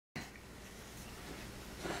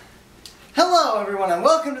Hello everyone and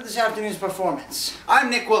welcome to this afternoon's performance. I'm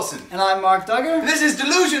Nick Wilson. And I'm Mark Duggar. This is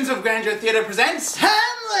Delusions of Grandeur Theatre presents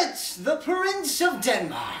Hamlet, the Prince of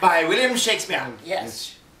Denmark. by William Shakespeare.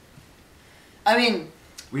 Yes. I mean,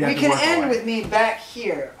 we have to can work end away. with me back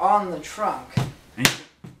here on the trunk.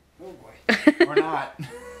 Oh boy. Or not.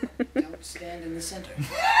 Don't stand in the center.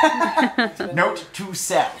 Note to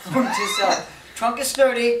self. Note to self. Trunk is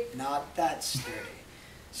sturdy, not that sturdy.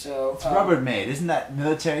 So It's Rubbermaid, isn't that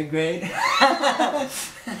military grade?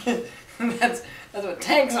 that's what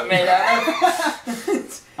tanks are made out of.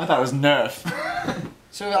 I thought it was Nerf.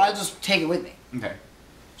 So I'll just take it with me. Okay.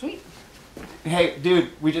 Sweet. Hey, dude,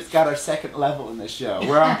 we just got our second level in this show.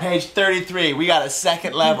 We're on page 33. We got a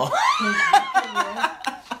second level. Okay,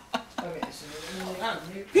 so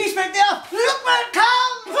He's picked it up! look where it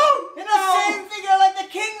comes! In the same figure like the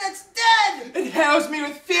king that's dead! It hails me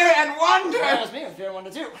with fear and wonder! That was me with fear 1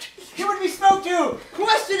 to 2. He would be spoke to!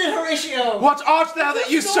 Question it, Horatio! What art thou that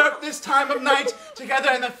usurp this time of night,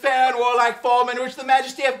 together in the fair and warlike form in which the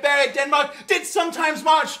majesty of buried Denmark did sometimes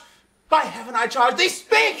march? By heaven I charge thee,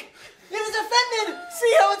 speak! It is offended!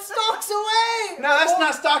 See how it stalks away! No, that's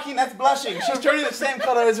not stalking, that's blushing. She's turning the same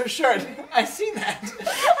color as her shirt. I see that.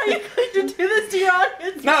 Are you going to do this to your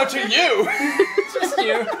audience? No, to you! Just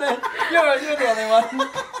you. You're the only one.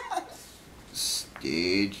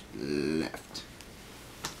 Stage left.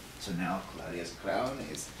 So now Claudia's clown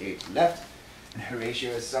is stage left, and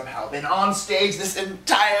Horatio has somehow been on stage this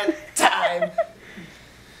entire time.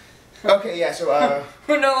 Okay, yeah, so,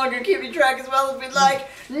 We're no longer keeping track as well as we'd like.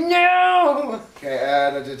 No! okay,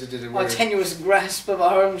 Our tenuous grasp of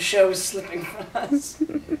our own show is slipping from us.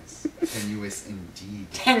 Yes. Tenuous indeed.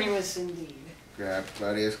 Tenuous indeed. Grab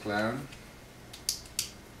Claudia's clown.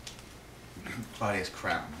 Claudia's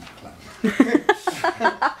crown, not clown.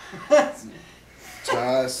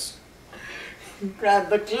 Toss Grab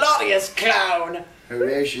the Claudius clown!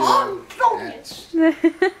 Horatio On at Claudius!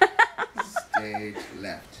 stage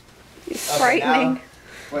left. Frightening. Now,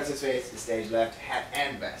 what's his face? The stage left, hat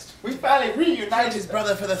and vest. We finally reunited his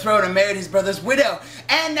brother for the throne and married his brother's widow.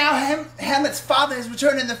 And now Hamlet's father has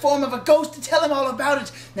returned in the form of a ghost to tell him all about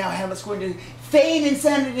it. Now Hamlet's going to feign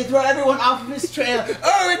insanity to throw everyone off of his trail.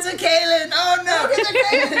 Oh, it's a Kaelin! Oh no, it's a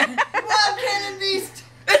Kaelin! Wild Kaelin beast!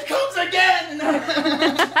 It comes again!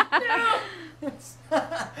 No!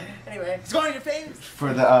 Anyway, It's going to feign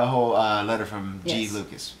for the whole letter from G. Yes.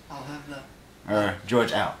 Lucas. I'll have the... Or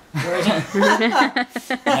George L.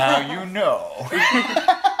 Now you know.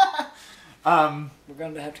 We're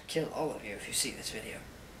going to have to kill all of you if you see this video.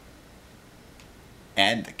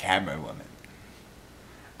 And the camera woman.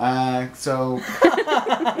 So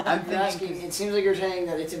I'm thinking. It seems like you're saying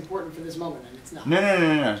that it's important for this moment, and it's not.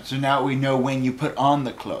 No. So now we know when you put on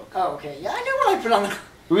the cloak. Oh, okay. Yeah, I know what I put on the...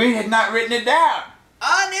 We had not written it down.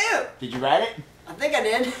 I knew! Did you write it? I think I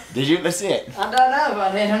did. Did you? Let's see it. I don't know if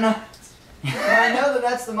I did or not. But I know that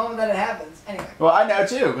that's the moment that it happens. Anyway. Well, I know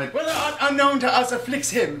too, but whether unknown to us afflicts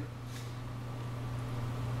him.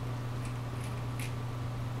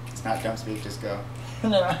 It's not dumb speak, just go.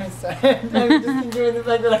 No, I'm sorry. I'm just enjoying the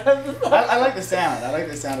fact that I have the thought. I like the sound. I like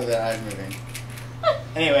the sound of the eyes moving.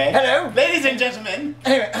 Anyway. Hello. Ladies and gentlemen.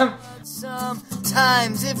 Anyway,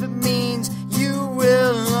 Sometimes if it means you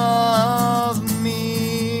will love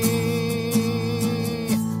me,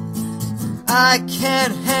 I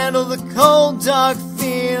can't handle the cold dark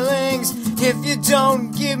feelings if you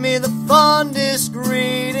don't give me the fondest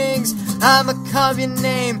greetings. I'ma carve your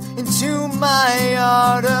name into my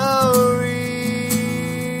artery.